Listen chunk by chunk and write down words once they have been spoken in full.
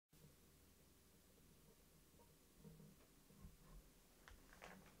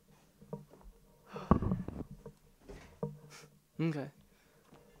Okay.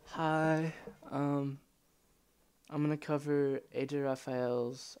 Hi. I'm gonna cover AJ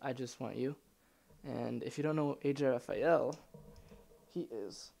Rafael's "I Just Want You," and if you don't know AJ Rafael, he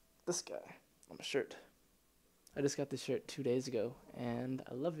is this guy on my shirt. I just got this shirt 2 days ago, and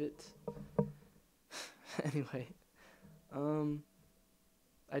I love it. Anyway,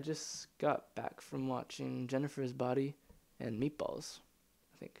 I just got back from watching Jennifer's Body and Meatballs.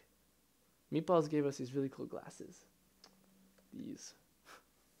 I think Meatballs gave us these really cool glasses. These.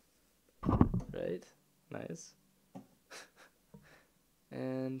 Right? Nice.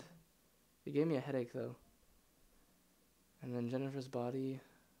 And it gave me a headache though. And then Jennifer's Body,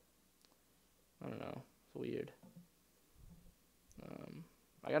 I don't know, it's weird.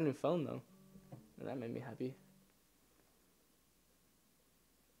 I got a new phone though, and that made me happy.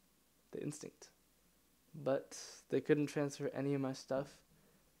 The instinct. But they couldn't transfer any of my stuff,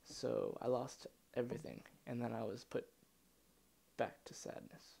 so I lost everything, and then I was put back to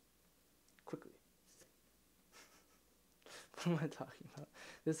sadness. Quickly. What am I talking about?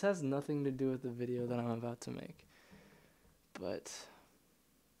 This has nothing to do with the video that I'm about to make. But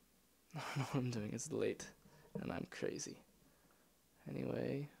I don't know what I'm doing. It's late and I'm crazy.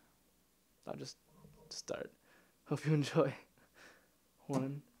 Anyway, I'll just start. Hope you enjoy.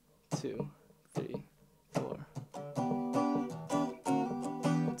 1, 2, 3, 4.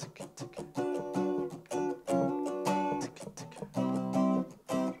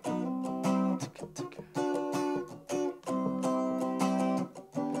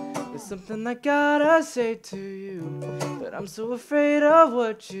 There's something I gotta say to you, but I'm so afraid of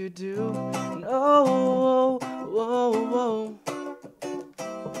what you do. And oh, whoa.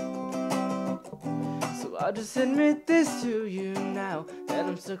 So I'll just admit this to you now, that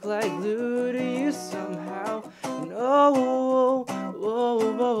I'm stuck like glue to you somehow. And oh,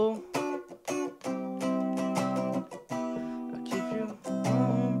 whoa. I'll keep you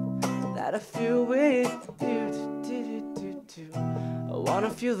warm, that I feel with you. I wanna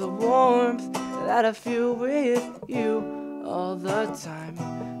feel the warmth that I feel with you all the time,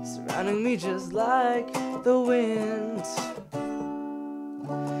 surrounding me just like the wind.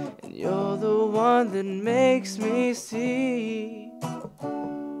 And you're the one that makes me see.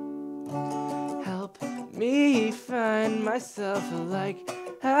 Help me find myself like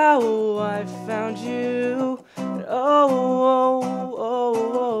how I found you. And oh.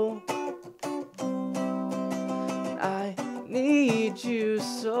 I need you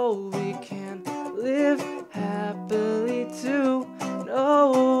so we can live happily too.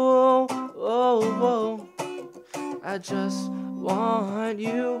 No, I just want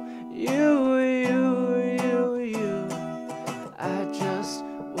you. I just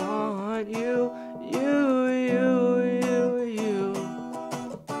want you.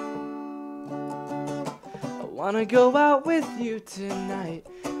 I wanna go out with you tonight,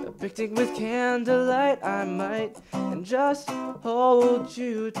 a picnic with candlelight, I might, and just hold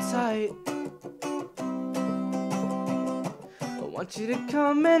you tight. I want you to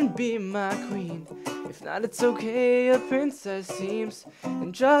come and be my queen. If not, it's okay, a princess seems,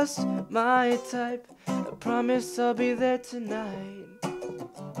 and just my type. I promise I'll be there tonight.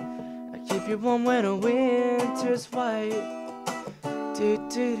 I keep you warm when the winter's white.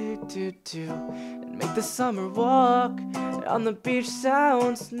 And make the summer walk on the beach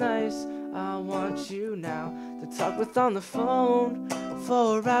sounds nice. I want you now to talk with on the phone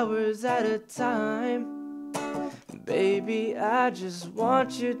 4 hours at a time. Baby, I just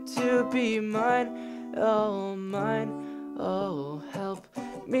want you to be mine, oh mine. Oh, help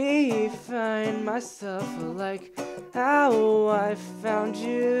me find myself like how I found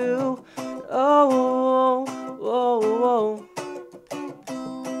you. Oh.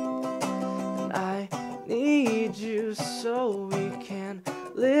 I need you so we can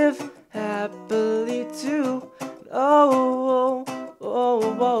live happily too. Oh,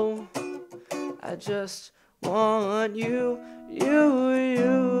 I just want you.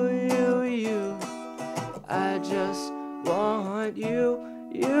 I just want you.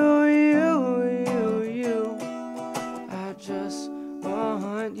 I just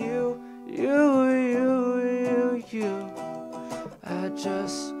want you. I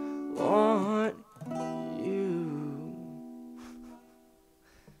just want you.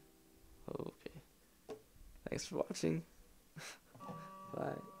 Okay. Thanks for watching.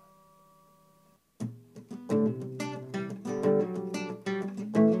 Bye.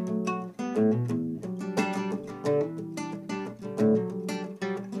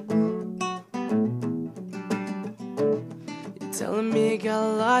 You're telling me you got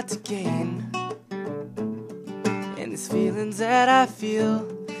a lot to gain, and these feelings that I feel,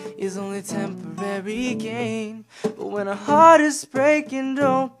 is only temporary gain. But when a heart is breaking,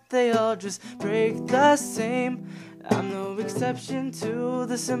 don't they all just break the same? I'm no exception to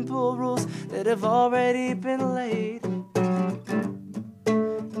the simple rules that have already been laid.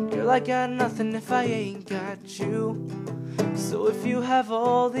 Girl, I got nothing if I ain't got you. So if you have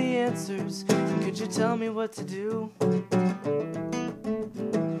all the answers, could you tell me what to do?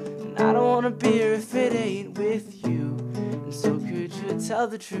 And I don't wanna be here if it ain't with you. And so could you tell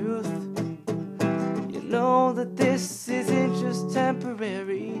the truth? You know that this isn't just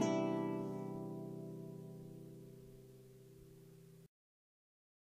temporary.